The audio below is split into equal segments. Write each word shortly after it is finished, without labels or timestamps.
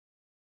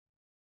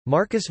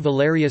Marcus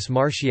Valerius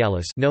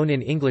Martialis, known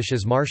in English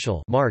as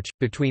Martial, March,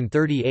 between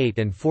 38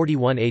 and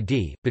 41 AD,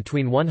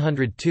 between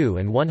 102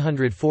 and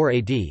 104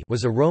 AD,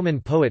 was a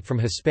Roman poet from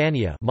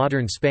Hispania,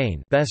 modern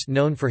Spain, best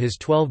known for his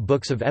 12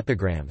 books of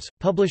epigrams,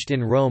 published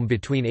in Rome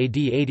between AD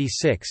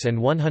 86 and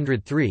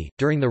 103,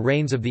 during the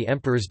reigns of the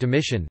emperors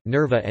Domitian,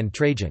 Nerva and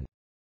Trajan.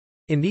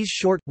 In these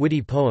short,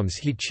 witty poems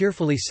he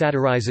cheerfully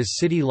satirizes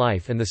city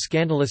life and the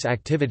scandalous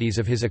activities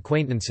of his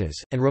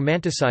acquaintances, and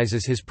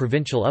romanticizes his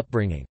provincial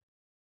upbringing.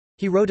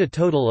 He wrote a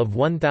total of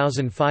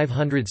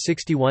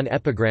 1,561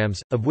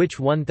 epigrams, of which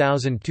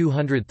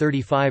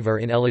 1,235 are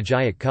in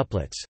elegiac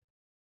couplets.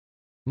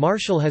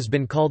 Martial has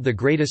been called the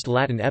greatest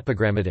Latin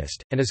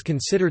epigrammatist, and is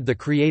considered the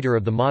creator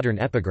of the modern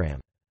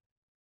epigram.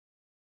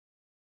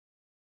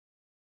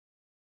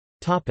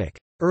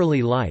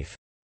 Early life.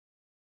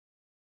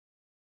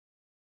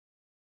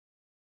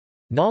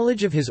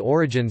 Knowledge of his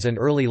origins and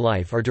early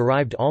life are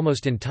derived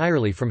almost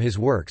entirely from his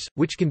works,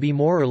 which can be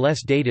more or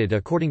less dated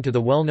according to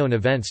the well-known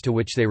events to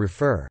which they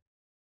refer.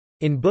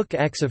 In Book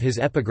X of his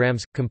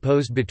epigrams,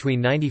 composed between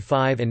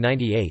 95 and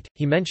 98,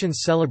 he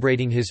mentions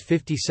celebrating his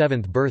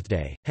 57th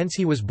birthday, hence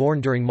he was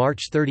born during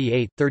March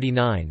 38,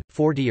 39,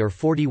 40 or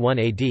 41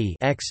 AD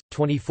X,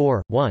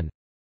 24, 1,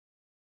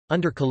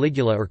 under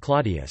Caligula or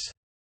Claudius.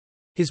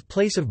 His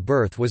place of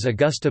birth was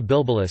Augusta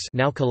Bilbilis,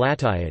 now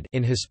Calatayud,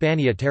 in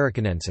Hispania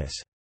Tarraconensis.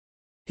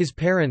 His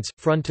parents,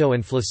 Fronto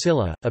and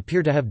Flaccilla,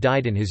 appear to have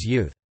died in his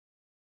youth.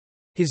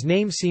 His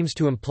name seems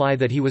to imply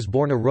that he was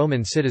born a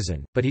Roman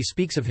citizen, but he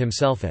speaks of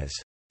himself as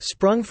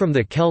sprung from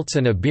the Celts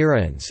and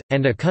Iberians,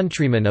 and a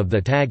countryman of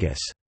the Tagus.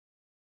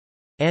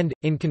 And,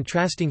 in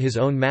contrasting his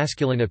own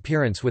masculine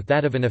appearance with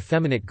that of an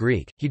effeminate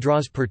Greek, he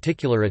draws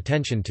particular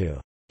attention to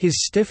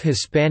his stiff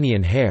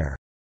Hispanian hair.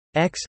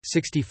 X,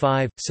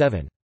 65,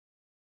 7.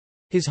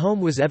 His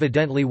home was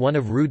evidently one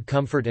of rude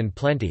comfort and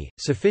plenty,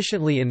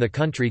 sufficiently in the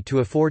country to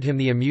afford him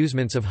the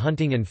amusements of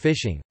hunting and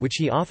fishing, which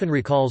he often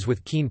recalls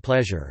with keen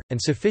pleasure,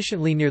 and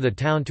sufficiently near the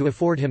town to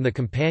afford him the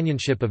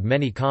companionship of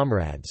many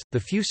comrades, the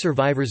few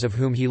survivors of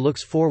whom he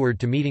looks forward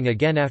to meeting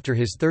again after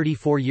his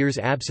 34 years'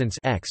 absence.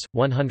 X,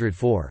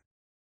 104.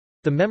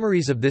 The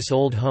memories of this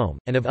old home,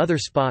 and of other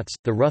spots,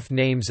 the rough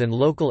names and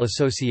local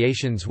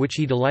associations which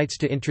he delights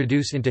to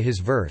introduce into his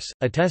verse,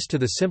 attest to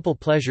the simple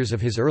pleasures of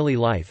his early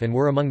life and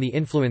were among the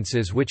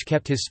influences which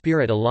kept his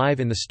spirit alive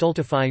in the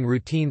stultifying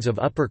routines of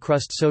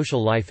upper-crust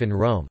social life in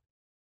Rome.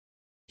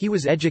 He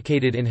was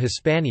educated in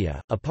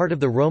Hispania, a part of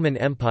the Roman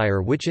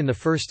Empire which in the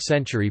 1st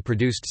century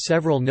produced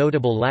several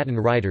notable Latin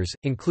writers,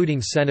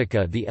 including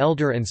Seneca the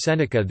Elder and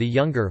Seneca the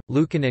Younger,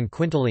 Lucan and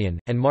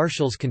Quintilian, and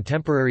Martial's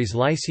contemporaries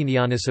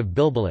Licinianus of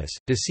Bilbilis,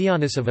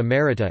 Decianus of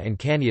Emerita and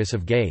Cannius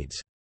of Gades.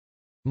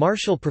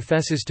 Martial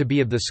professes to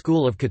be of the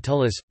school of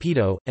Catullus,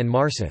 Peto, and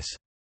Marsus.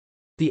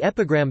 The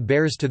epigram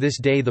bears to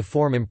this day the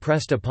form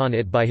impressed upon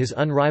it by his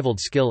unrivaled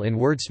skill in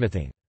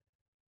wordsmithing.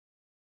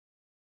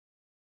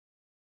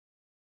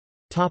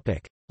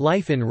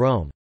 Life in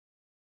Rome.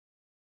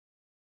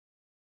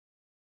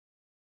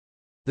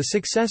 The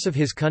success of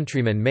his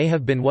countrymen may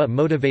have been what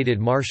motivated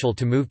Martial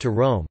to move to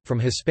Rome, from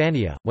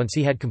Hispania, once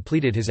he had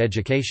completed his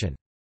education.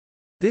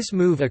 This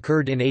move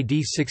occurred in AD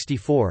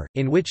 64,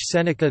 in which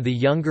Seneca the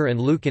Younger and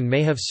Lucan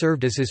may have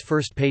served as his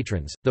first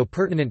patrons, though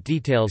pertinent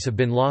details have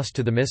been lost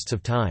to the mists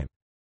of time.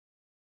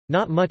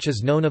 Not much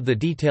is known of the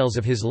details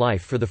of his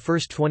life for the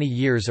first 20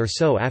 years or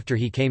so after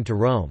he came to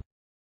Rome.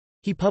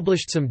 He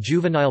published some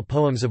juvenile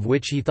poems of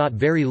which he thought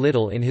very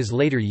little in his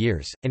later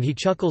years, and he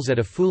chuckles at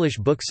a foolish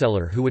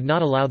bookseller who would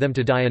not allow them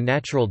to die a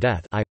natural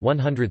death.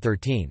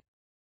 113.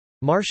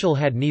 Martial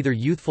had neither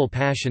youthful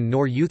passion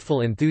nor youthful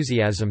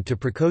enthusiasm to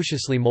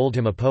precociously mold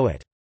him a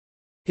poet.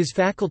 His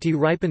faculty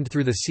ripened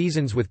through the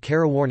seasons with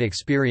careworn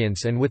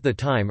experience and with the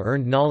time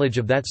earned knowledge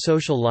of that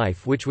social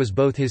life which was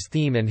both his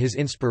theme and his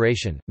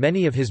inspiration.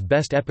 Many of his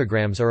best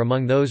epigrams are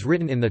among those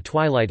written in the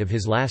twilight of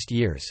his last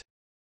years.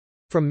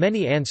 From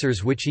many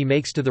answers which he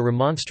makes to the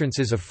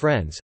remonstrances of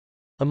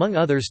friends—among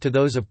others to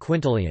those of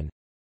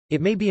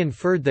Quintilian—it may be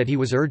inferred that he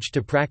was urged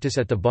to practice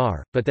at the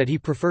bar, but that he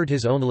preferred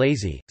his own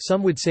lazy,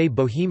 some would say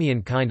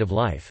bohemian kind of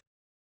life.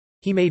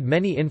 He made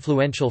many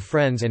influential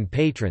friends and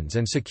patrons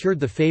and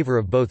secured the favor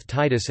of both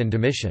Titus and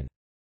Domitian.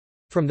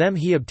 From them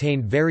he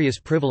obtained various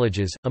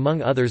privileges,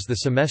 among others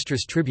the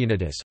semestris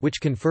tribunatus, which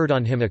conferred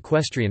on him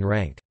equestrian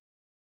rank.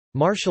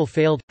 Martial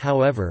failed,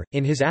 however,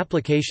 in his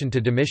application to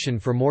Domitian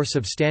for more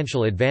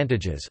substantial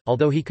advantages,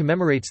 although he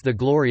commemorates the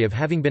glory of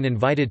having been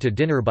invited to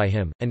dinner by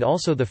him, and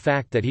also the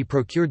fact that he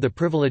procured the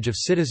privilege of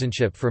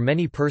citizenship for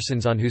many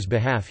persons on whose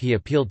behalf he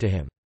appealed to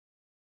him.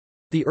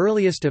 The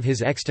earliest of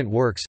his extant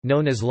works,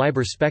 known as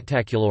Liber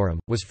Spectacularum,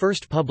 was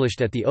first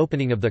published at the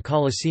opening of the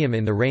Colosseum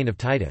in the reign of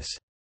Titus.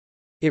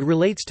 It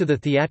relates to the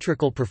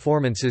theatrical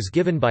performances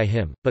given by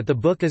him, but the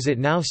book as it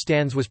now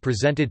stands was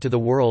presented to the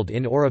world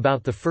in or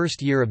about the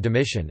first year of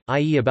Domitian,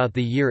 i.e. about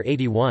the year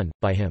 81,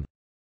 by him.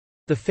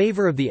 The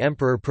favor of the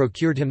emperor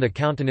procured him the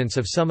countenance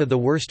of some of the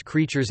worst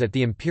creatures at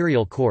the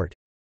imperial court.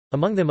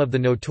 among them of the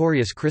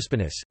notorious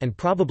Crispinus, and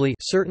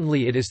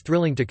certainly it is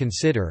thrilling to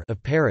consider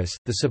of Paris,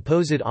 the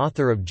supposed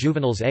author of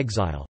Juvenal's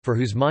exile, for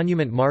whose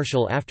monument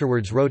Martial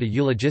afterwards wrote a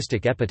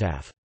eulogistic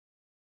epitaph.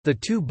 The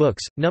two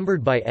books,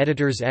 numbered by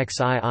editors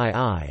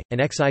XIII, and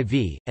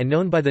XIV, and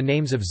known by the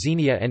names of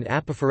Xenia and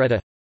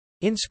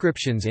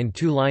Apophareta—inscriptions in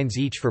 2 lines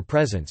each for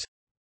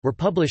presents—were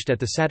published at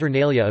the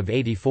Saturnalia of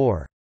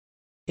 84.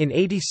 In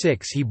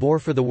 86 he bore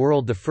for the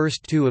world the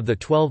first 2 of the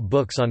 12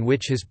 books on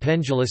which his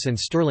pendulous and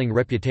sterling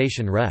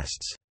reputation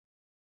rests.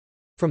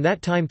 From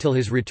that time till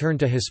his return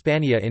to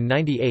Hispania in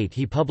 98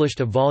 he published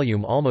a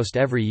volume almost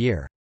every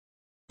year.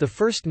 The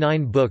first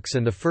 9 books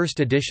and the first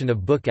edition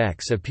of Book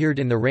X appeared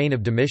in the reign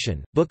of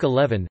Domitian. Book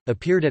 11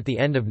 appeared at the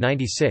end of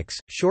 96,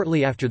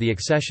 shortly after the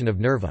accession of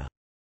Nerva.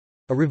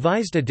 A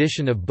revised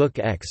edition of Book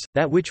X,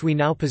 that which we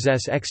now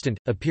possess extant,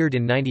 appeared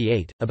in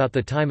 98, about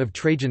the time of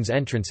Trajan's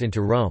entrance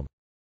into Rome.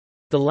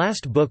 The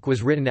last book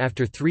was written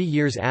after 3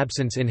 years'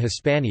 absence in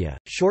Hispania,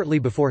 shortly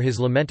before his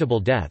lamentable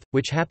death,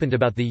 which happened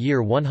about the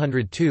year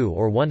 102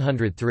 or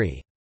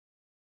 103.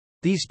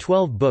 These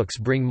 12 books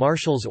bring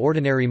Martial's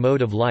ordinary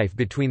mode of life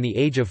between the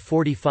age of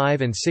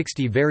 45 and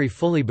 60 very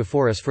fully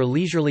before us for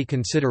leisurely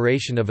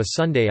consideration of a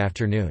Sunday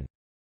afternoon.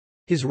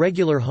 His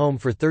regular home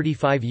for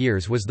 35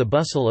 years was the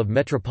bustle of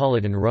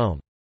metropolitan Rome.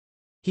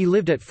 He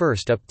lived at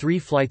first up 3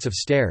 flights of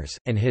stairs,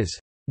 and his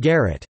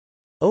garret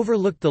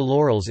overlooked the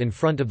laurels in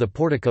front of the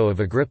portico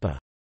of Agrippa.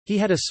 He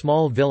had a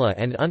small villa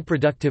and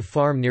unproductive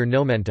farm near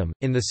Nomentum,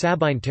 in the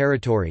Sabine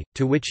territory,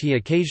 to which he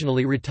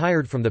occasionally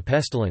retired from the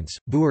pestilence,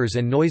 boors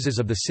and noises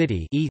of the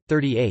city.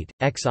 38,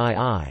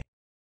 XII.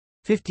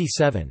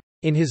 57.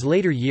 In his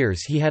later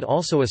years he had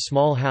also a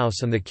small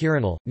house on the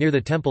Quirinal, near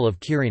the temple of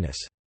Quirinus.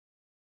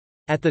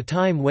 At the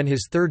time when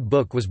his 3rd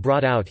book was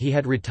brought out he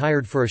had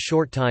retired for a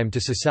short time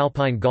to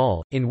Cisalpine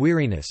Gaul, in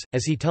weariness,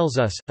 as he tells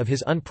us, of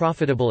his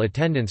unprofitable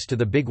attendance to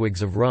the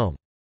bigwigs of Rome.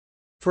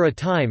 For a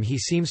time he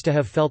seems to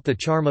have felt the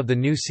charm of the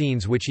new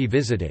scenes which he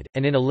visited,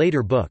 and in a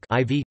later book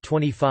IV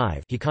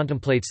 25 he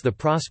contemplates the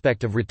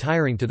prospect of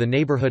retiring to the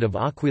neighborhood of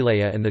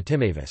Aquileia and the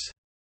Timaeus.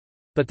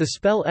 But the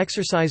spell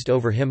exercised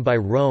over him by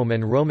Rome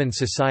and Roman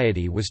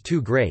society was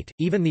too great.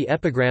 Even the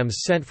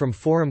epigrams sent from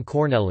Forum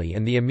Cornelii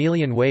and the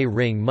Aemilian Way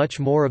ring much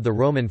more of the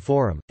Roman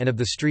Forum, and of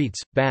the streets,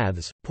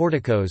 baths,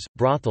 porticos,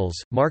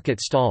 brothels, market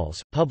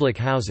stalls, public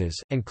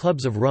houses, and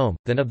clubs of Rome,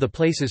 than of the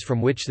places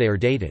from which they are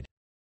dated.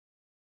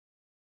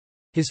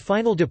 His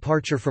final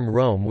departure from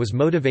Rome was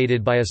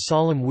motivated by a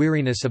solemn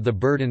weariness of the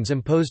burdens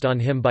imposed on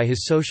him by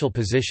his social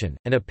position,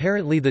 and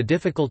apparently the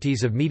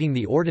difficulties of meeting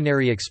the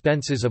ordinary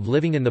expenses of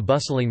living in the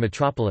bustling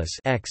metropolis.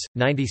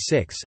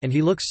 96, and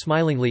he looks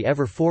smilingly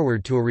ever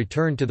forward to a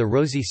return to the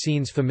rosy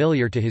scenes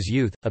familiar to his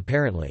youth,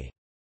 apparently.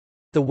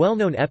 The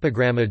well-known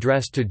epigram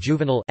addressed to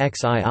Juvenal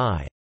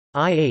XII.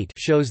 I8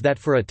 shows that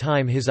for a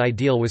time his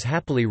ideal was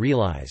happily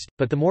realized,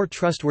 but the more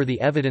trustworthy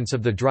evidence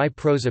of the dry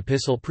prose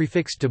epistle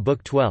prefixed to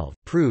Book 12,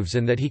 proves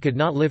that he could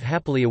not live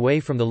happily away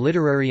from the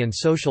literary and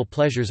social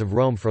pleasures of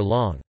Rome for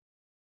long.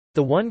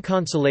 The one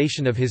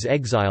consolation of his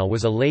exile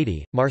was a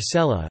lady,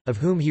 Marcella, of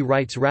whom he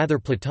writes rather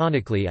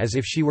platonically as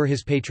if she were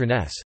his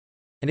patroness,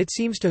 and it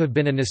seems to have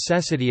been a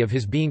necessity of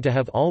his being to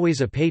have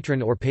always a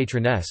patron or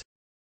patroness,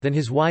 than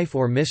his wife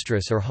or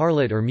mistress or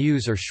harlot or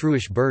muse or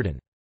shrewish burden.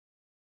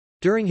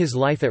 During his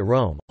life at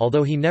Rome,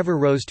 although he never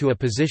rose to a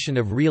position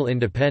of real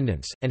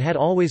independence, and had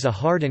always a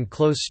hard and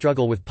close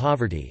struggle with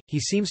poverty, he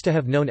seems to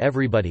have known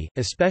everybody,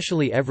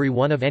 especially every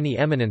one of any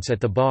eminence at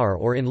the bar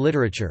or in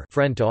literature,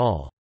 friend to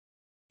all.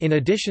 In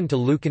addition to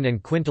Lucan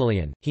and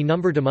Quintilian, he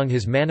numbered among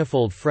his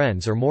manifold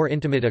friends or more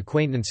intimate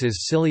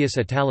acquaintances Silius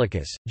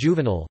Italicus,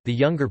 Juvenal, the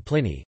younger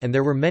Pliny, and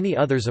there were many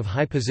others of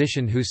high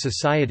position whose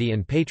society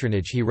and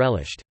patronage he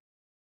relished.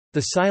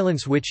 The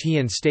silence which he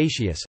and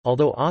Statius,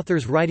 although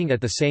authors writing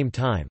at the same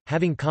time,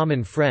 having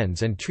common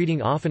friends and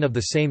treating often of the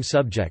same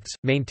subjects,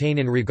 maintain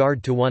in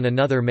regard to one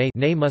another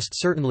nay must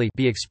certainly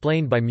be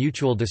explained by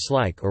mutual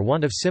dislike or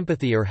want of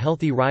sympathy or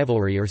healthy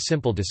rivalry or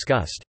simple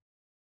disgust.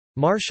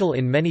 Martial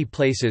in many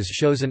places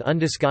shows an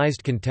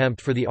undisguised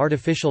contempt for the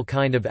artificial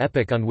kind of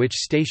epic on which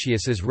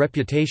Statius's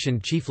reputation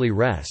chiefly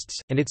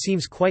rests, and it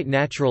seems quite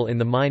natural in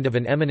the mind of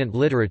an eminent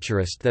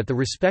literaturist that the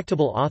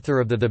respectable author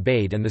of the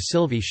Thebaid and the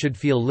Sylvae should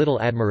feel little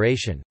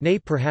admiration, nay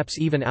perhaps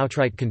even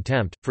outright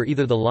contempt, for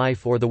either the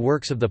life or the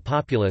works of the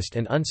populist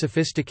and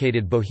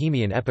unsophisticated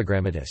Bohemian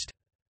epigrammatist.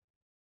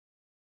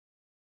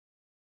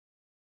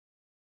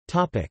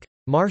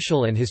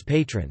 Martial and his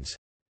patrons.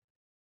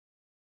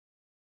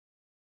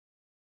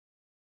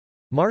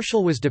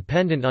 Martial was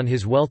dependent on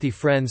his wealthy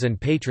friends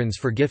and patrons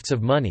for gifts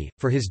of money,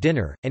 for his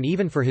dinner, and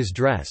even for his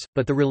dress,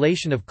 but the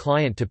relation of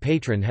client to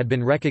patron had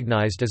been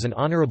recognized as an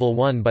honorable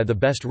one by the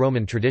best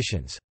Roman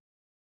traditions.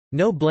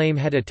 No blame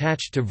had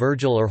attached to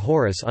Virgil or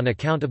Horace on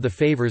account of the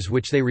favors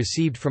which they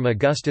received from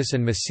Augustus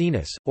and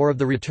Maecenas, or of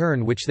the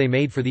return which they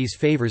made for these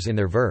favors in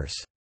their verse.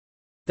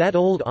 That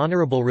old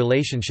honorable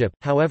relationship,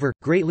 however,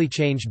 greatly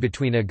changed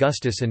between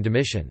Augustus and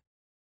Domitian.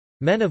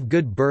 Men of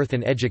good birth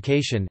and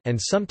education, and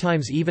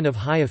sometimes even of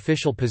high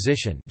official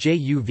position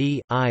Juv.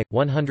 I.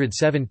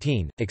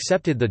 117,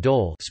 accepted the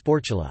dole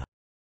sportula.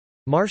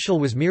 Martial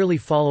was merely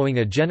following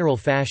a general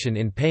fashion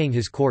in paying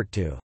his court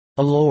to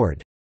a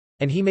lord,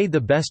 and he made the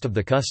best of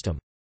the custom.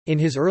 In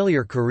his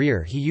earlier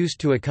career he used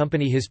to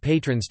accompany his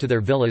patrons to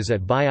their villas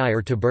at Baiae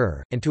or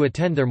Tabur, and to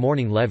attend their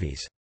morning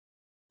levees.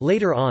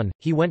 Later on,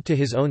 he went to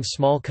his own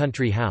small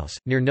country house,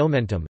 near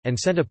Nomentum, and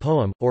sent a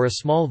poem, or a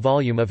small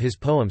volume of his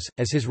poems,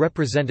 as his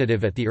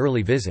representative at the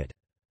early visit.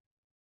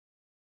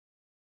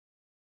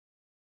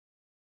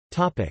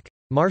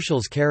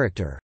 Martial's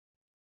character.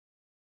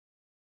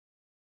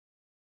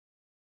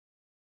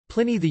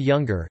 Pliny the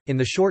Younger, in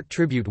the short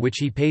tribute which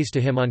he pays to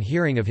him on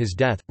hearing of his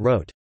death,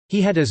 wrote,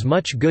 "He had as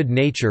much good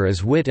nature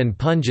as wit and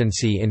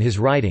pungency in his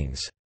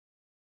writings."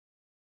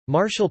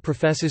 Martial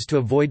professes to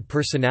avoid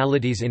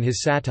personalities in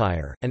his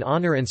satire, and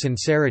honor and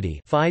sincerity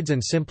fides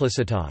and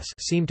simplicitas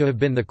seem to have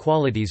been the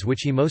qualities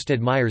which he most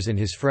admires in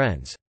his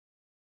friends.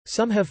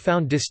 Some have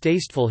found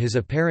distasteful his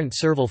apparent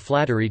servile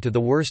flattery to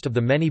the worst of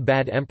the many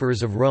bad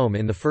emperors of Rome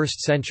in the 1st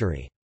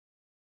century.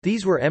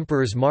 These were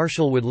emperors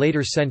Martial would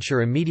later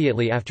censure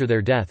immediately after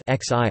their death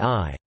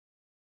xii.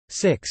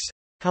 6.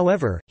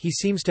 However, he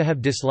seems to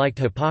have disliked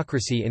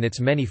hypocrisy in its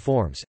many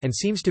forms, and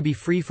seems to be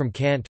free from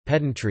cant,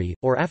 pedantry,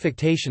 or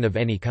affectation of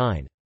any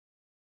kind.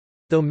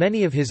 Though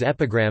many of his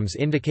epigrams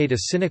indicate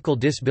a cynical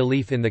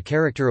disbelief in the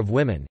character of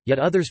women, yet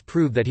others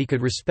prove that he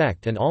could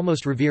respect and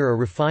almost revere a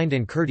refined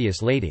and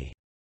courteous lady.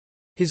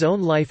 His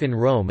own life in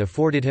Rome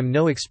afforded him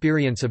no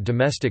experience of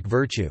domestic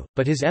virtue,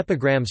 but his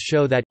epigrams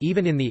show that,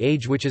 even in the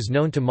age which is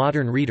known to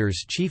modern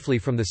readers chiefly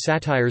from the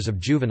satires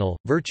of Juvenal,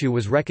 virtue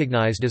was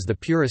recognized as the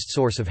purest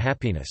source of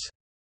happiness.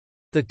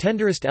 The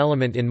tenderest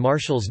element in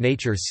Martial's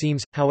nature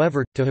seems,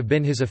 however, to have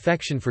been his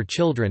affection for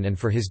children and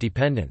for his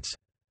dependents.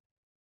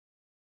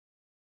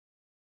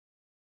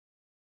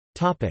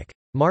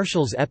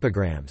 Martial's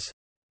epigrams.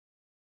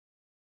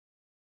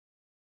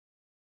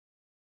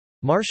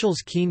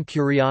 Martial's keen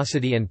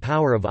curiosity and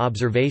power of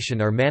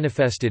observation are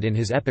manifested in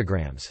his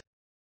epigrams.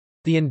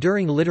 The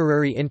enduring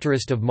literary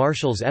interest of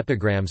Martial's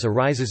epigrams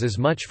arises as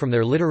much from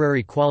their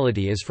literary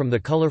quality as from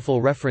the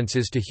colorful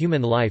references to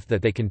human life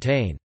that they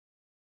contain.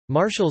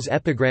 Martial's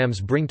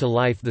epigrams bring to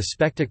life the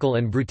spectacle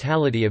and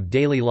brutality of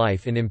daily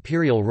life in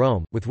imperial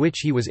Rome, with which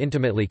he was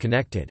intimately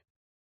connected.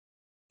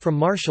 From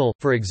Martial,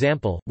 for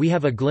example, we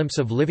have a glimpse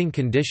of living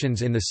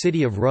conditions in the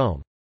city of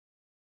Rome.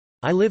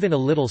 "I live in a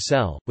little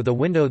cell, with a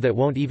window that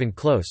won't even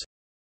close,"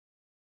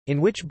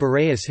 in which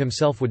Boreas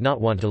himself would not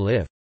want to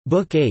live.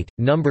 Book 8,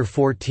 number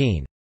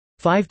 14.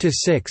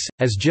 5–6,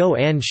 as Jo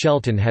Ann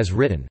Shelton has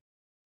written.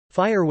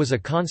 Fire was a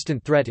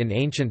constant threat in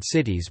ancient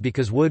cities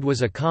because wood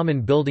was a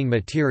common building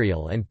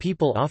material and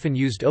people often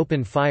used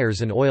open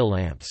fires and oil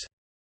lamps.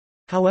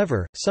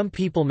 However, some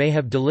people may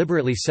have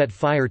deliberately set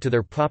fire to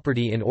their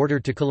property in order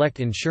to collect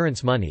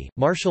insurance money.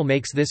 Martial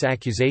makes this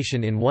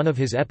accusation in one of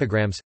his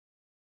epigrams.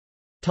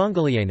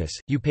 Tongolianus,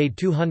 you paid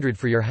 200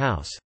 for your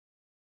house.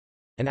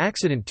 An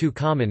accident too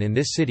common in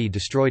this city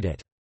destroyed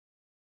it.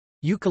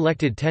 You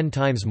collected 10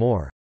 times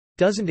more.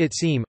 Doesn't it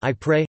seem, I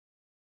pray,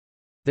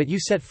 that you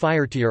set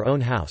fire to your own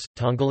house,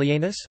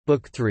 Tongolianus?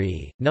 Book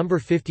 3, number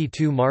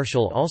 52.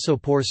 Martial also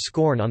pours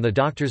scorn on the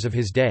doctors of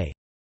his day.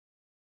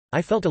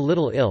 I felt a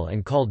little ill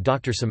and called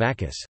Dr.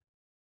 Symmachus.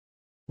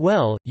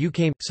 Well, you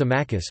came,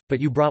 Symmachus, but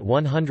you brought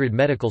 100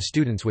 medical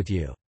students with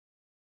you.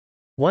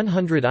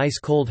 100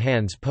 ice-cold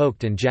hands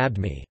poked and jabbed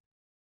me.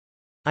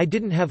 I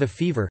didn't have a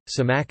fever,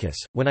 Symmachus,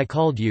 when I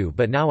called you,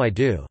 but now I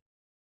do.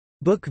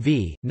 Book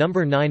V,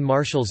 number 9.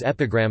 Martial's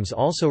epigrams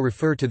also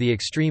refer to the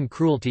extreme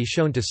cruelty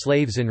shown to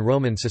slaves in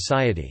Roman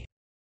society.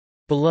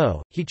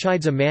 Below, he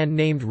chides a man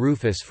named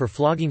Rufus for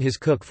flogging his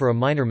cook for a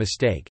minor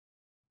mistake.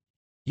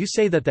 You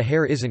say that the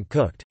hare isn't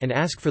cooked, and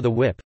ask for the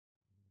whip.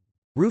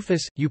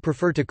 Rufus, you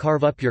prefer to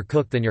carve up your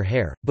cook than your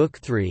hare. Book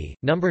 3,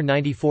 number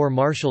 94.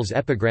 Martial's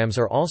epigrams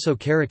are also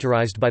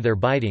characterized by their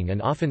biting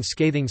and often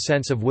scathing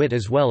sense of wit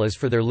as well as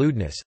for their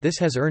lewdness. This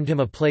has earned him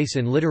a place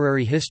in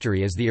literary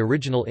history as the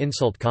original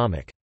insult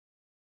comic.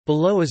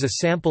 Below is a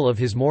sample of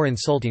his more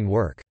insulting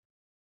work.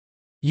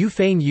 You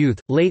feign youth,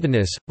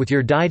 lateness, with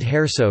your dyed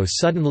hair, so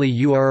suddenly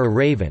you are a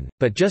raven,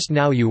 but just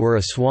now you were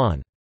a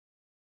swan.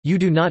 You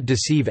do not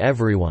deceive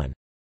everyone.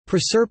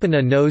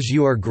 Proserpina knows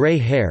you are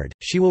grey-haired,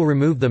 she will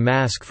remove the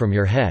mask from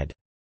your head.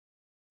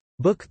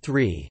 Book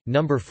 3,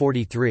 number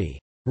 43.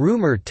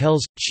 Rumor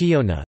tells,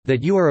 Chiona,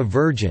 that you are a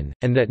virgin,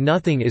 and that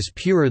nothing is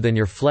purer than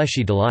your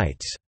fleshy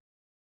delights.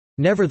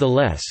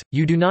 Nevertheless,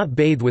 you do not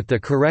bathe with the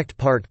correct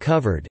part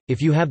covered.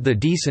 If you have the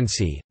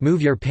decency, move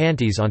your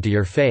panties onto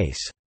your face.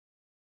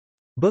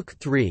 Book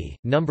 3,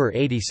 number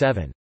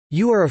 87.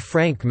 You are a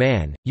frank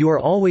man, you are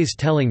always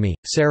telling me,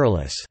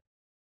 Cerulus.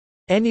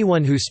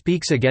 Anyone who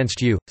speaks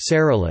against you,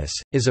 Cerulus,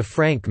 is a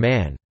frank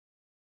man.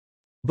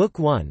 Book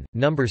 1,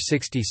 number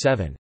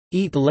 67.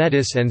 Eat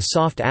lettuce and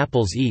soft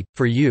apples, eat,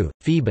 for you,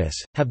 Phoebus,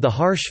 have the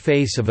harsh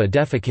face of a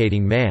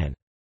defecating man.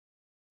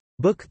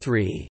 Book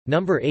 3,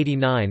 number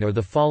 89 are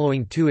the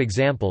following two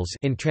examples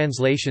in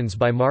translations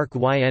by Mark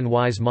Yn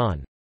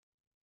Wiseman.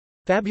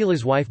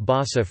 Fabula's wife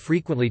Bassa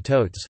frequently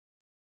totes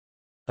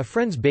a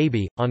friend's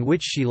baby, on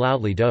which she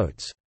loudly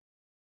dotes.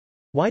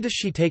 Why does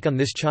she take on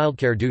this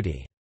childcare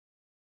duty?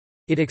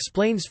 It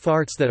explains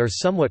farts that are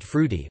somewhat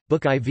fruity.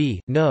 Book IV,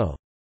 No.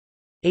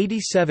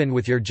 87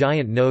 with your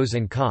giant nose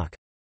and cock.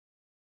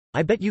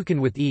 I bet you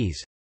can with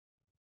ease.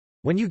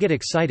 When you get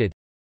excited.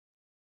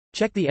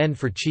 Check the N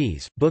for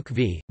cheese. Book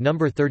V,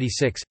 number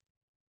 36.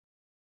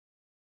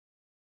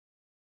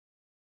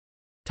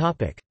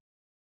 Topic.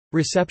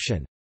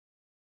 Reception.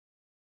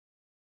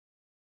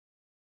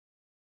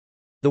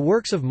 The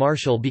works of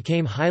Martial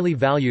became highly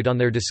valued on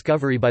their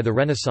discovery by the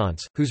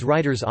Renaissance, whose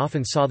writers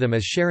often saw them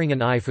as sharing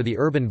an eye for the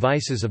urban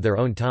vices of their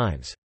own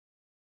times.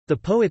 The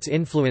poet's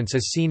influence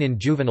is seen in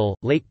juvenile,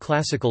 late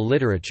classical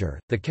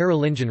literature, the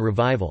Carolingian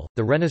revival,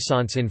 the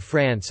Renaissance in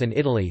France and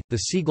Italy, the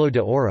Siglo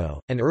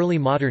d'Oro, and early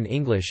modern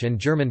English and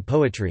German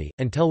poetry,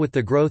 until with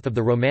the growth of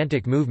the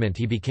Romantic movement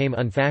he became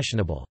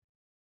unfashionable.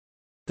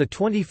 The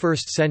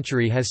 21st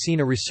century has seen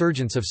a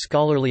resurgence of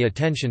scholarly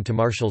attention to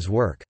Martial's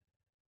work.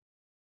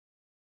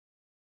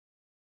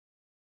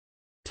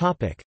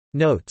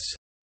 Notes.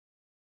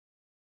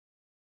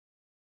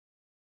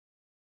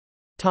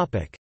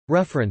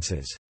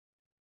 References.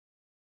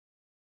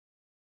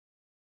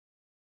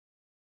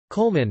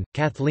 Coleman,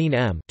 Kathleen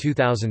M.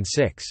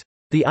 2006.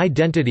 The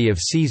Identity of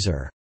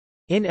Caesar.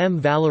 In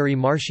M. Valerii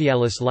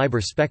Martialis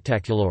Liber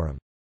Spectacularum.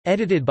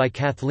 Edited by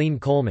Kathleen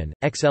Coleman,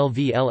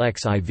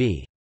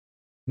 XLV-LXIV.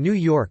 New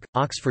York,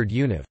 Oxford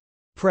Univ.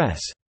 Press.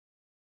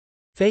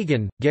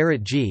 Fagan,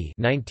 Garrett G.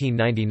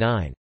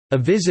 1999. A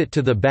Visit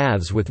to the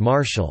Baths with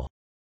Martial.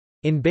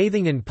 In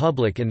Bathing in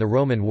Public in the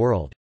Roman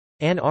World.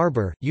 Ann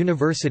Arbor,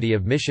 University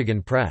of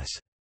Michigan Press.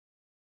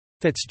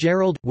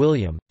 Fitzgerald,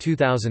 William,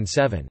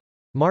 2007.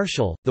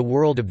 Martial, The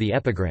World of the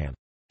Epigram.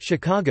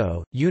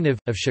 Chicago, Univ.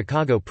 of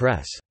Chicago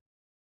Press.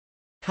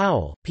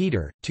 Howell,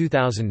 Peter,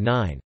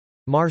 2009.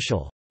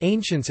 Martial.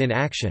 Ancients in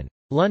Action.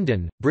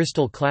 London,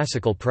 Bristol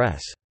Classical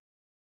Press.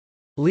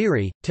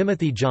 Leary,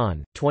 Timothy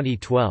John,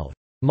 2012.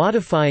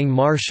 Modifying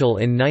Martial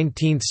in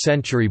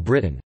 19th-Century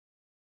Britain.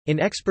 In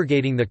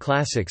Expurgating the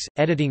Classics,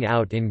 editing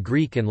out in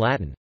Greek and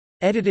Latin.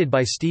 Edited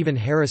by Stephen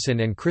Harrison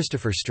and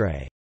Christopher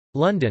Stray.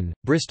 London,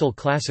 Bristol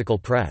Classical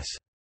Press.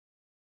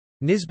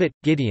 Nisbet,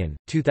 Gideon,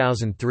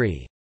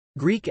 2003.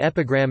 Greek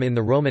Epigram in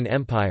the Roman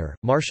Empire,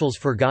 Martial's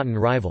Forgotten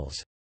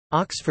Rivals.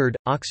 Oxford,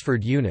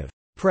 Oxford Univ.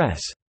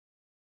 Press.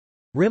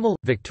 Rimmel,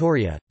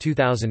 Victoria,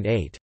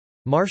 2008.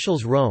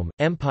 Martial's Rome,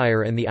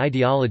 Empire and the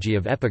Ideology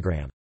of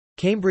Epigram.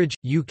 Cambridge,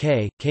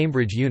 UK,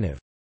 Cambridge Univ.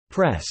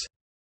 Press.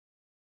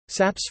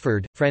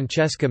 Sapsford,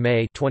 Francesca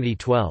May,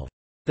 2012.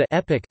 The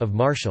Epic of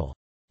Martial.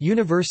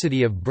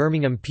 University of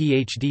Birmingham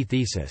PhD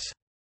thesis.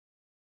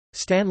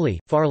 Stanley,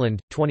 Farland,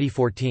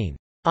 2014.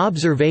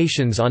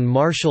 Observations on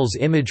Martial's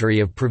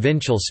Imagery of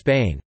Provincial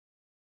Spain.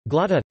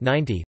 Glotta,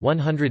 90,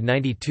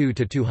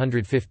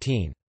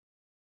 192–215.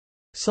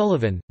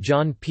 Sullivan,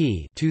 John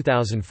P.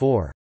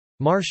 2004.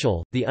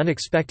 Martial, The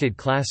Unexpected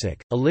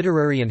Classic, A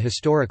Literary and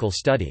Historical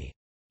Study.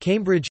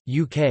 Cambridge,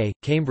 UK,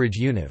 Cambridge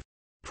Univ.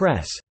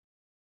 Press.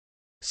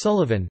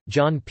 Sullivan,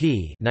 John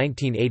P.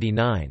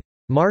 1989.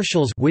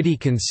 Martial's Witty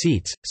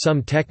Conceits,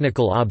 Some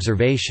Technical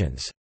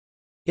Observations.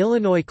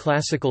 Illinois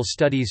Classical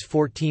Studies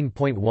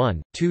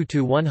 14.1,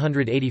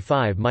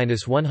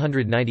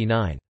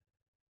 2–185–199.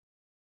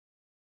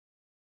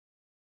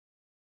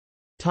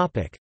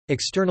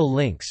 External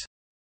links.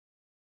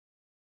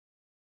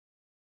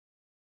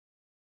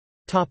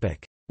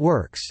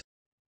 Works.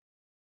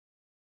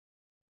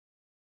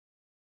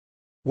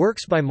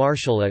 Works by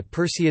Martial at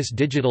Perseus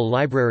Digital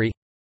Library.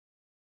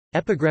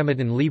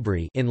 Epigrammaton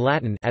Libri in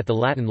Latin at the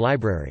Latin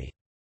Library.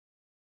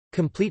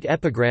 Complete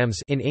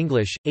Epigrams in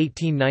English,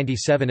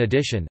 1897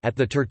 edition at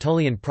the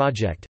Tertullian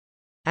Project.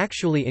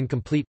 Actually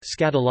incomplete,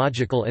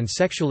 scatological and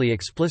sexually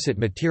explicit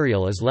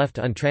material is left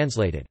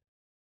untranslated.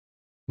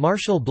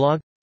 Martial blog.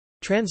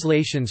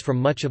 Translations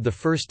from much of the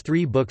first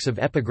 3 books of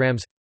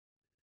epigrams.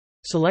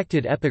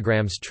 Selected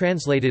epigrams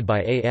translated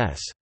by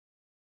A.S.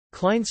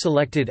 Klein.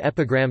 Selected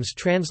epigrams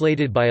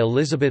translated by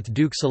Elizabeth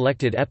Duke.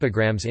 Selected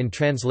epigrams in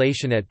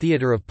translation at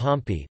Theatre of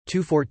Pompey,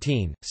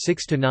 214,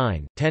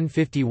 6–9,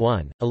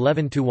 1051,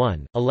 11–1,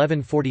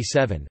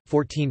 1147,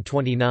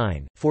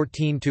 1429,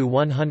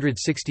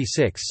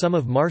 14–166. Some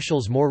of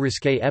Martial's more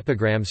risque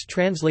epigrams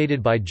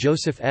translated by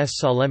Joseph S.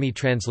 Salemi.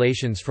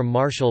 Translations from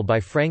Martial by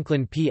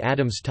Franklin P.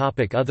 Adams.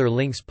 Other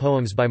links.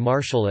 Poems by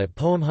Martial at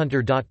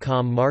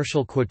poemhunter.com.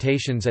 Martial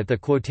quotations at the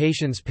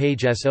quotations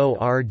page.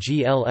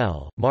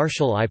 SORGLL,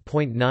 Martial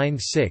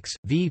I.96,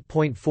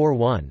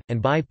 v.41,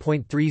 and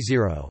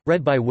by.30,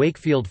 read by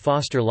Wakefield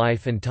Foster.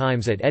 Life and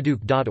Times at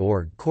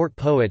educ.org. Court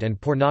poet and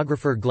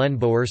pornographer Glenn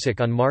Bowersick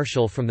on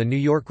Martial from the New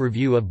York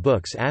Review of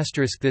Books.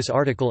 This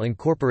article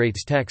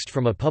incorporates text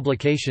from a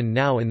publication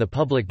now in the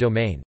public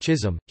domain.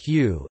 Chisholm,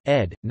 Hugh,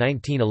 ed.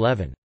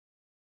 1911.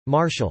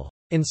 Martial.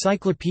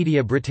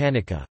 Encyclopædia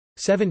Britannica.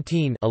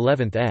 17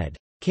 11th ed.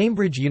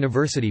 Cambridge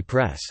University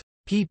Press.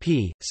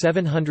 pp.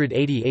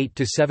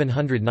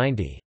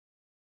 788–790.